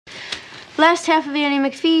Last half of Annie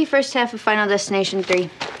McPhee, first half of Final Destination 3.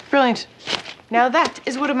 Brilliant. Now that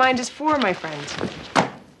is what a mind is for, my friend.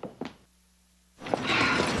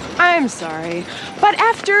 I'm sorry, but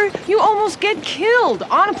after you almost get killed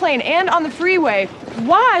on a plane and on the freeway,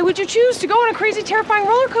 why would you choose to go on a crazy, terrifying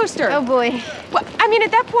roller coaster? Oh, boy. Well, I mean, at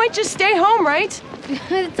that point, just stay home, right?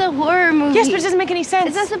 It's a horror movie. Yes, but it doesn't make any sense.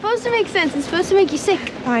 It's not supposed to make sense. It's supposed to make you sick.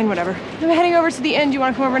 Fine, whatever. I'm heading over to the inn. Do you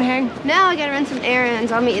want to come over and hang? Now I gotta run some errands.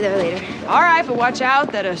 I'll meet you there later. All right, but watch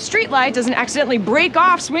out that a street light doesn't accidentally break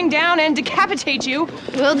off, swing down, and decapitate you.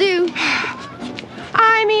 Will do.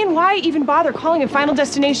 I mean, why even bother calling it Final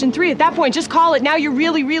Destination 3 at that point? Just call it. Now you're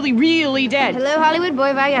really, really, really dead. Hello, Hollywood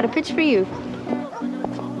boy. I got a pitch for you.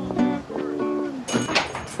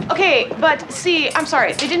 Okay, but see, I'm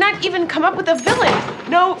sorry. They did not even come up with a villain.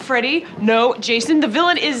 No, Freddy. No, Jason. The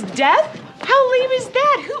villain is death? How lame is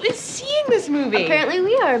that? Who is seeing this movie? Apparently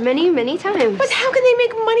we are many, many times. But how can they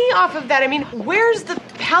make money off of that? I mean, where's the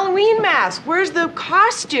Halloween mask? Where's the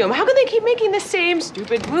costume? How can they keep making the same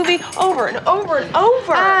stupid movie over and over and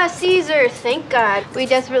over? Ah, Caesar, thank God. We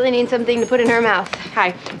desperately need something to put in her mouth.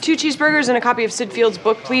 Hi, 2 cheeseburgers and a copy of Sid Field's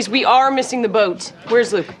book, please. We are missing the boat.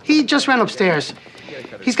 Where's Luke? He just ran upstairs.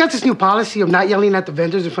 He's got this new policy of not yelling at the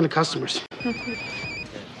vendors in front of customers.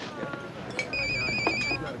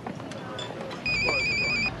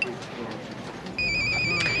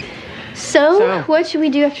 So, what should we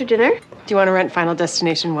do after dinner? Do you want to rent Final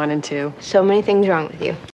Destination 1 and 2? So many things wrong with you.